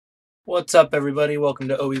What's up, everybody? Welcome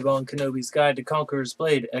to Obi-Wan Kenobi's Guide to Conquerors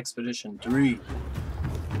Blade, Expedition 3.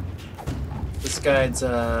 This guide's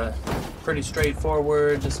pretty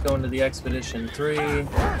straightforward. Just go into the Expedition 3,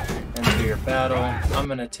 enter your battle. I'm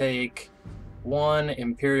going to take one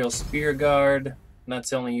Imperial Spear Guard, and that's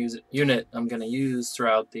the only unit I'm going to use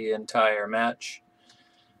throughout the entire match.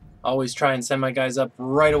 Always try and send my guys up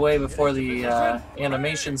right away before the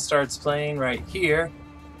animation starts playing right here.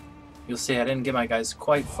 You'll see I didn't get my guys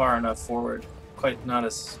quite far enough forward. Not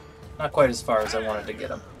quite as far as I wanted to get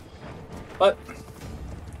them. But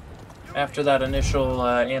after that initial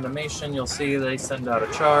animation, you'll see they send out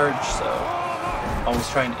a charge, so always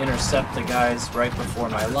try and intercept the guys right before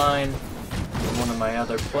my line. One of my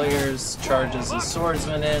other players charges his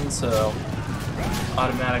swordsman in, so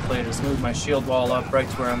automatically I just move my shield wall up right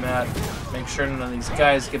to where I'm at. Make sure none of these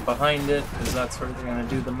guys get behind it, because that's where they're going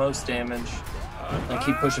to do the most damage. And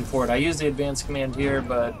keep pushing forward. I use the advanced command here,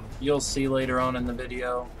 but you'll see later on in the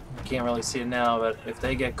video. You can't really see it now, but if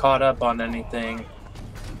they get caught up on anything,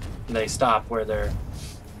 they stop where they're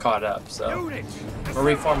caught up. So we'll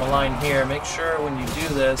reform a line here. Make sure when you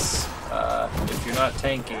do this, if you're not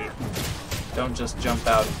tanky, don't just jump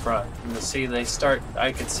out in front. And you'll see they start.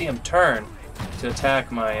 I could see them turn to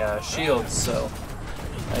attack my shields, so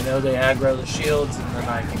I know they aggro the shields, and then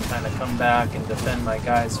I can kind of come back and defend my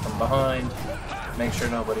guys from behind. Make sure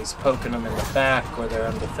nobody's poking them in the back where they're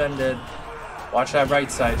undefended. Watch that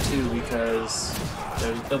right side too, because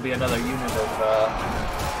there'll be another unit of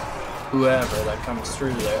whoever that comes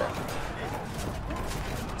through there.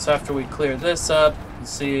 So after we clear this up, you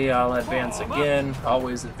see I'll advance again,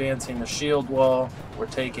 always advancing the shield wall. We're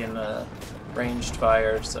taking ranged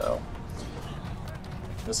fire, so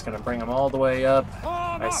I'm just going to bring them all the way up.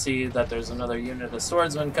 I see that there's another unit of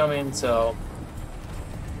swordsmen coming, so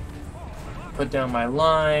put down my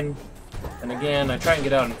line, and again I try and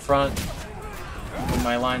get out in front when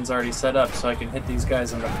my line's already set up so I can hit these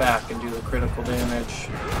guys in the back and do the critical damage.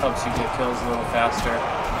 Helps you get kills a little faster.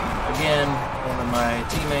 Again, one of my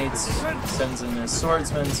teammates sends in his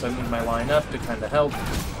swordsman, so I move my line up to kind of help,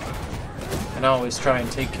 and I always try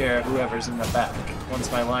and take care of whoever's in the back.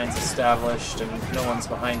 Once my line's established and no one's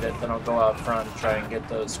behind it, then I'll go out front and try and get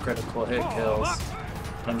those critical hit kills.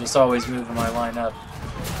 I'm just always moving my line up.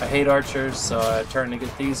 I hate archers, so I turn to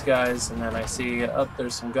get these guys, and then I see,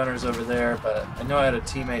 there's some gunners over there, but I know I had a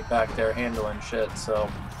teammate back there handling shit, so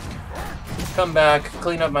come back,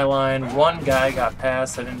 clean up my line. One guy got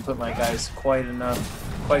past. I didn't put my guys quite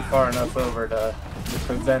far enough over to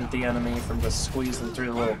prevent the enemy from just squeezing through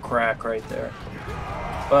the little crack right there.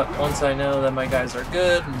 But once I know that my guys are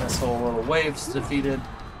good and this whole little wave's defeated,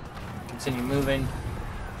 continue moving.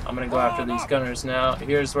 I'm going to go after these gunners now.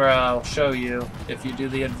 Here's where I'll show you, if you do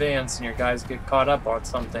the advance and your guys get caught up on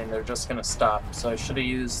something, they're just going to stop. So I should have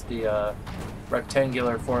used the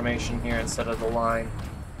rectangular formation here instead of the line.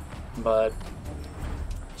 But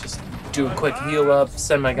just do a quick heal up,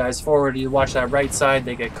 send my guys forward. You watch that right side,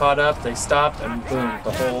 they get caught up, they stop, and boom,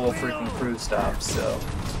 the whole freaking crew stops. So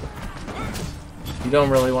you don't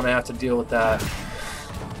really want to have to deal with that.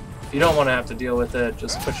 If you don't want to have to deal with it,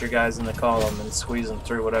 just put your guys in the column and squeeze them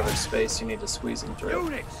through whatever space you need to squeeze them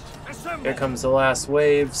through. Here comes the last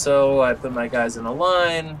wave, so I put my guys in a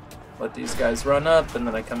line, let these guys run up, and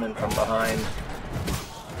then I come in from behind.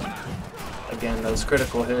 Again, those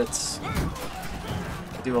critical hits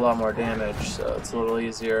do a lot more damage, so it's a little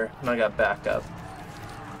easier, and I got backup.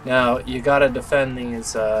 Now, you gotta defend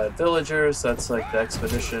these villagers. That's like the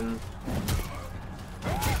expedition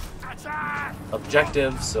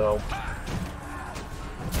objective, so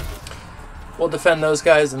we'll defend those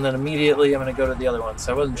guys, and then immediately I'm going to go to the other one.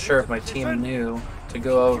 So I wasn't sure if my team knew to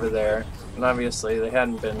go over there, and obviously they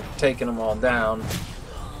hadn't been taking them all down.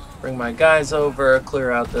 Bring my guys over,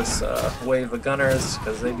 clear out this wave of gunners,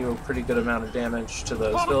 because they do a pretty good amount of damage to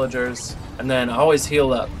those villagers. And then always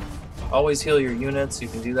heal up. Always heal your units. You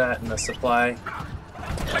can do that in the supply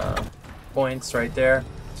points right there.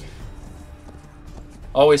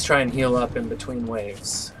 Always try and heal up in between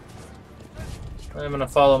waves. I'm going to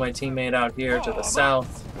follow my teammate out here to the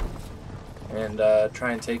south and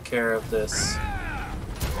try and take care of this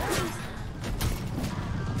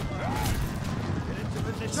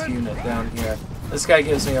unit down here. This guy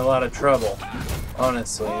gives me a lot of trouble,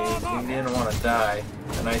 honestly. He didn't want to die.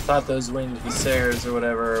 And I thought those winged hussars or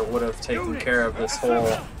whatever would have taken care of this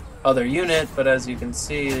whole other unit, but as you can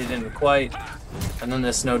see, they didn't quite. And then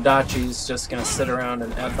this Nodachi's just going to sit around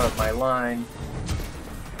and F up my line.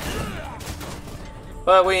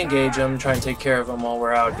 But we engage him, try and take care of him while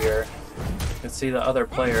we're out here. You can see the other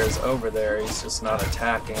player is over there, he's just not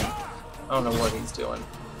attacking. I don't know what he's doing.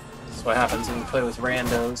 That's what happens when you play with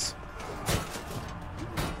randos.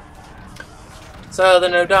 So the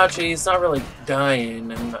Nodachi, he's not really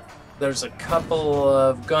dying, and there's a couple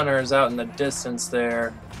of gunners out in the distance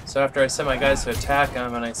there. So after I send my guys to attack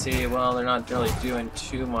them, and I see, well, they're not really doing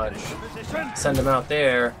too much, send them out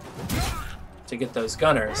there to get those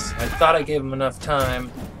gunners. I thought I gave them enough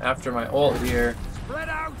time after my ult here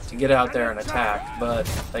to get out there and attack, but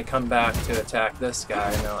they come back to attack this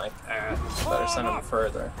guy, and they're like, better send him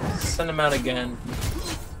further. Send him out again,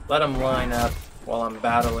 let him line up while I'm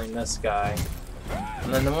battling this guy.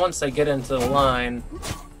 And then once they get into the line,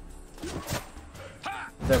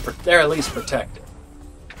 they're at least protected.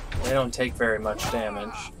 They don't take very much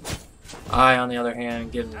damage. I, on the other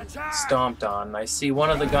hand, getting stomped on. I see one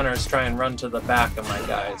of the gunners try and run to the back of my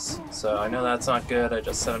guys. So I know that's not good. I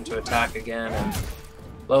just set them to attack again, and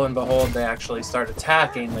lo and behold, they actually start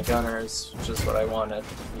attacking the gunners, which is what I wanted.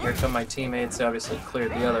 And here come my teammates. They obviously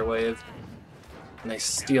cleared the other wave. And they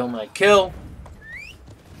steal my kill.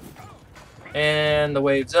 And the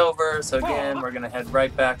wave's over, so again, we're going to head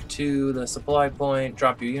right back to the supply point,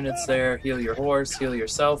 drop your units there, heal your horse, heal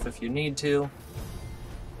yourself if you need to.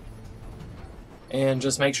 And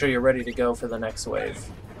just make sure you're ready to go for the next wave.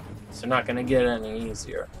 It's not going to get any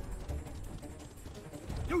easier.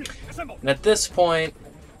 And at this point,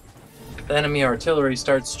 the enemy artillery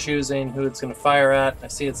starts choosing who it's going to fire at. I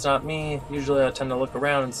see it's not me. Usually I tend to look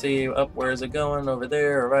around and see, where is it going? Over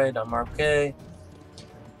there, alright, I'm okay.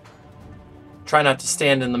 Try not to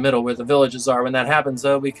stand in the middle where the villages are when that happens,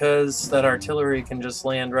 though, because that artillery can just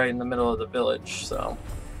land right in the middle of the village. So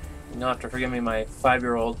you'll have to forgive me, my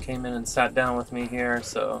 5-year-old came in and sat down with me here,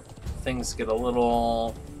 so things get a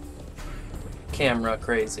little camera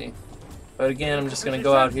crazy. But again, I'm just going to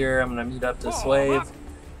go out here, I'm going to meet up this wave,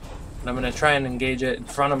 and I'm going to try and engage it in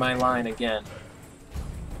front of my line again.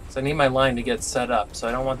 So I need my line to get set up, so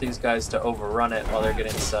I don't want these guys to overrun it while they're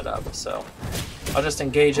getting set up. So I'll just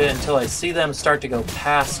engage it until I see them start to go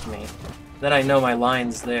past me. Then I know my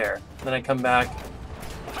line's there. Then I come back,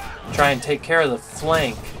 try and take care of the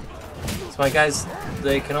flank. So my guys,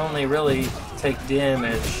 they can only really take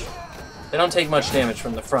damage. They don't take much damage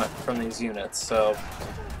from the front, from these units. So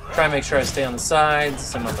try and make sure I stay on the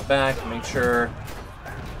sides, I'm on the back, and make sure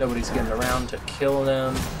nobody's getting around to kill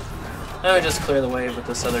them. Now I just clear the wave with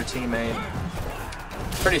this other teammate.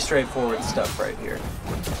 Pretty straightforward stuff right here.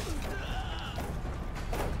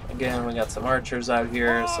 Again, we got some archers out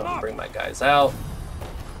here, so I'm gonna bring my guys out.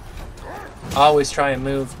 I always try and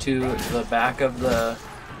move to the back of the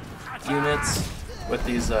units with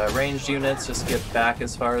these ranged units, just get back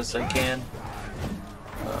as far as I can,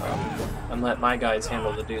 and let my guys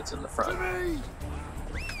handle the dudes in the front.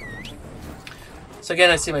 So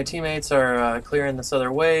again, I see my teammates are clearing this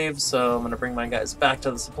other wave, so I'm gonna bring my guys back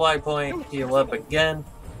to the supply point, heal up again.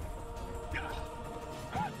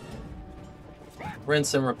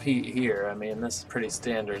 Rinse and repeat here. I mean, this is pretty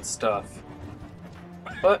standard stuff.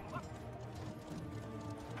 But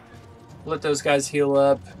let those guys heal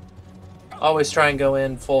up. Always try and go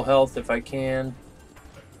in full health if I can.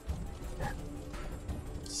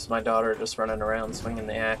 This is my daughter just running around swinging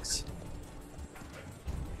the axe.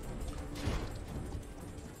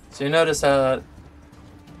 So you notice the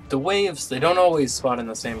waves, they don't always spawn in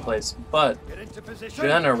the same place, but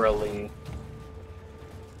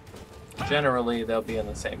generally they'll be in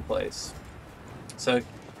the same place. So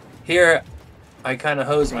here I kind of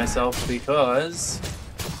hose myself because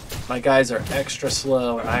my guys are extra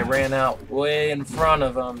slow, and I ran out way in front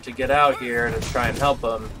of them to get out here to try and help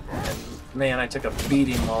them, and man, I took a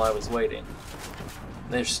beating while I was waiting.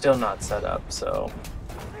 They're still not set up, so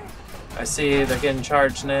I see they're getting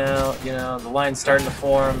charged now. You know, the line's starting to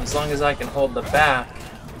form. As long as I can hold the back,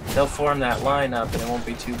 they'll form that line up and it won't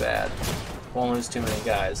be too bad. Won't lose too many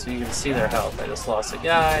guys. So you can see their health. I just lost a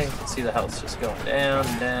guy. You can see the health's just going down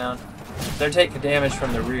and down. If they're taking damage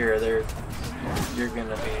from the rear, you're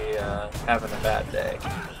gonna be having a bad day.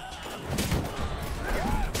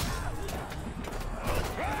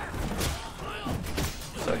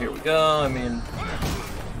 So here we go. I mean,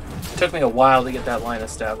 it took me a while to get that line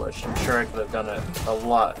established. I'm sure I could have done it a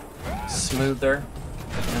lot smoother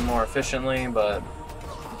and more efficiently, but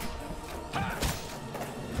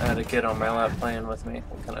I had a kid on my lap playing with me.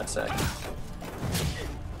 What can I say?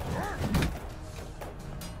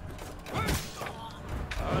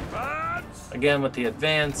 Again, with the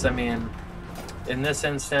advance, I mean, in this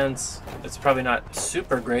instance, it's probably not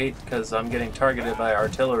super great because I'm getting targeted by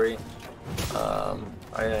artillery,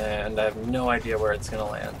 and I have no idea where it's going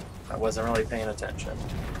to land. I wasn't really paying attention.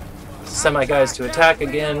 Send my guys to attack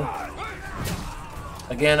again.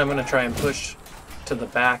 Again, I'm going to try and push to the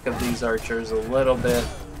back of these archers a little bit.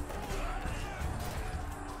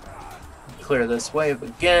 Clear this wave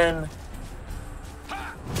again.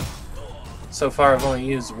 So far I've only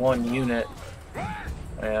used one unit,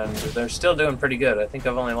 and they're still doing pretty good. I think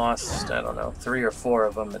I've only lost, I don't know, 3 or 4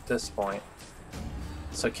 of them at this point.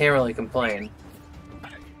 So I can't really complain.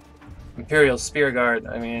 Imperial Spear Guard,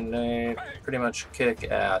 I mean, they pretty much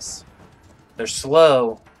kick ass. They're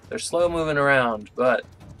slow moving around, but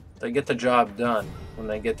they get the job done when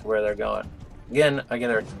they get to where they're going. Again, I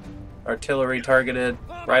get artillery targeted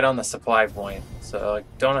right on the supply point, so I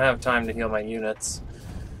don't have time to heal my units.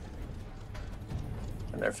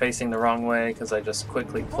 And they're facing the wrong way because I just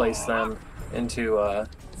quickly place them into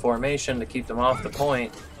formation to keep them off the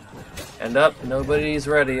point. And up, nobody's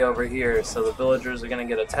ready over here, so the villagers are going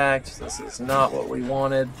to get attacked. This is not what we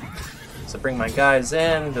wanted. So bring my guys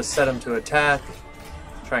in, just set them to attack.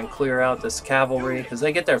 Try and clear out this cavalry, because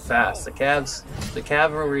they get there fast. The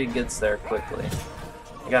cavalry gets there quickly.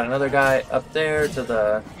 I got another guy up there to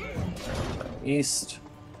the east.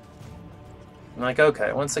 I'm like,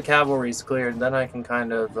 okay, once the cavalry's cleared, then I can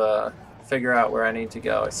kind of figure out where I need to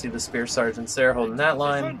go. I see the spear sergeants there holding that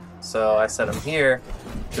line, so I set them here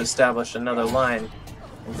to establish another line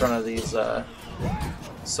in front of these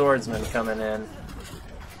swordsmen coming in.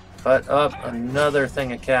 But up, another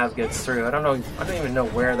thing of cav gets through. I don't even know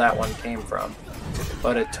where that one came from,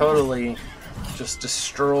 but it totally just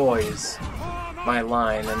destroys my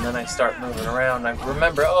line, and then I start moving around. I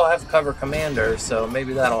remember, oh, I have cover commander, so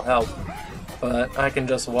maybe that'll help. But I can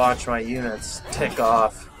just watch my units tick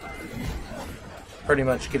off, pretty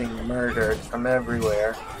much getting murdered from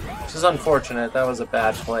everywhere, which is unfortunate. That was a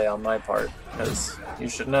bad play on my part, because you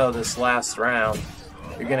should know this last round,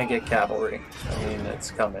 you're going to get cavalry. I mean,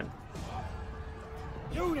 it's coming.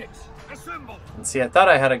 Units, assemble. And see, I thought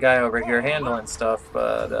I had a guy over here handling stuff,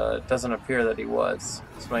 but it doesn't appear that he was.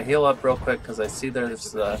 So I heal up real quick, because I see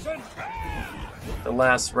there's the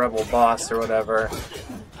last rebel boss or whatever.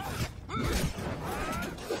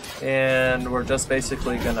 And we're just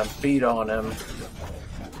basically going to beat on him.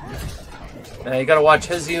 Now you gotta watch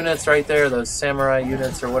his units right there, those samurai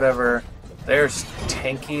units or whatever. They're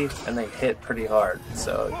tanky and they hit pretty hard,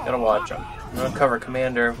 so you gotta watch them. I'm gonna cover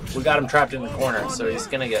commander. We got him trapped in the corner, so he's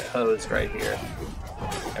gonna get hosed right here.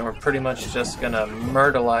 And we're pretty much just gonna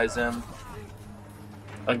myrtleize him.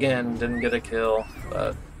 Again, didn't get a kill,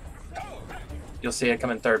 but you'll see I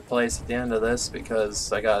come in 3rd place at the end of this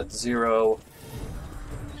because I got 0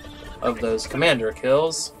 of those commander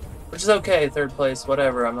kills. Which is okay, 3rd place,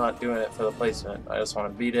 whatever. I'm not doing it for the placement. I just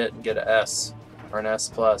want to beat it and get an S or an S+.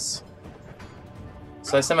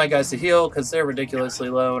 So I sent my guys to heal because they're ridiculously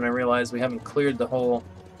low, and I realize we haven't cleared the whole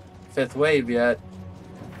 5th wave yet.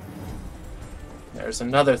 There's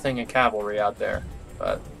another thing of cavalry out there.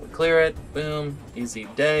 But we clear it, boom, easy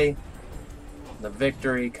day. The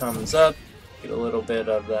victory comes up. Get a little bit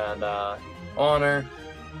of that honor.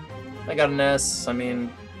 I got an S. I mean,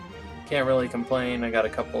 can't really complain. I got a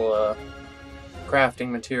couple of crafting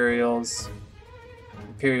materials.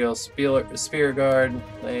 Imperial Spear Guard,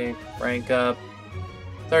 they rank up.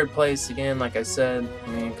 3rd place again, like I said. I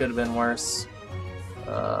mean, it could have been worse.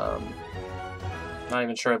 Not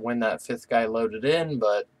even sure when that 5th guy loaded in,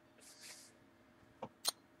 but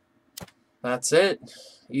that's it.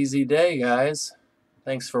 Easy day, guys.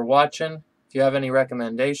 Thanks for watching. If you have any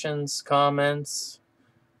recommendations, comments,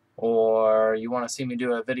 or you want to see me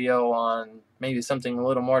do a video on maybe something a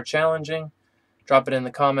little more challenging, drop it in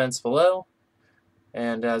the comments below.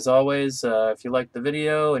 And as always, if you like the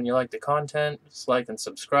video and you like the content, just like and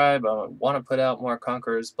subscribe. I want to put out more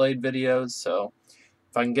Conquerors Blade videos, so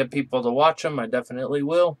if I can get people to watch them, I definitely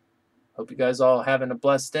will. Hope you guys all having a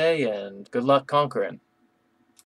blessed day, and good luck conquering.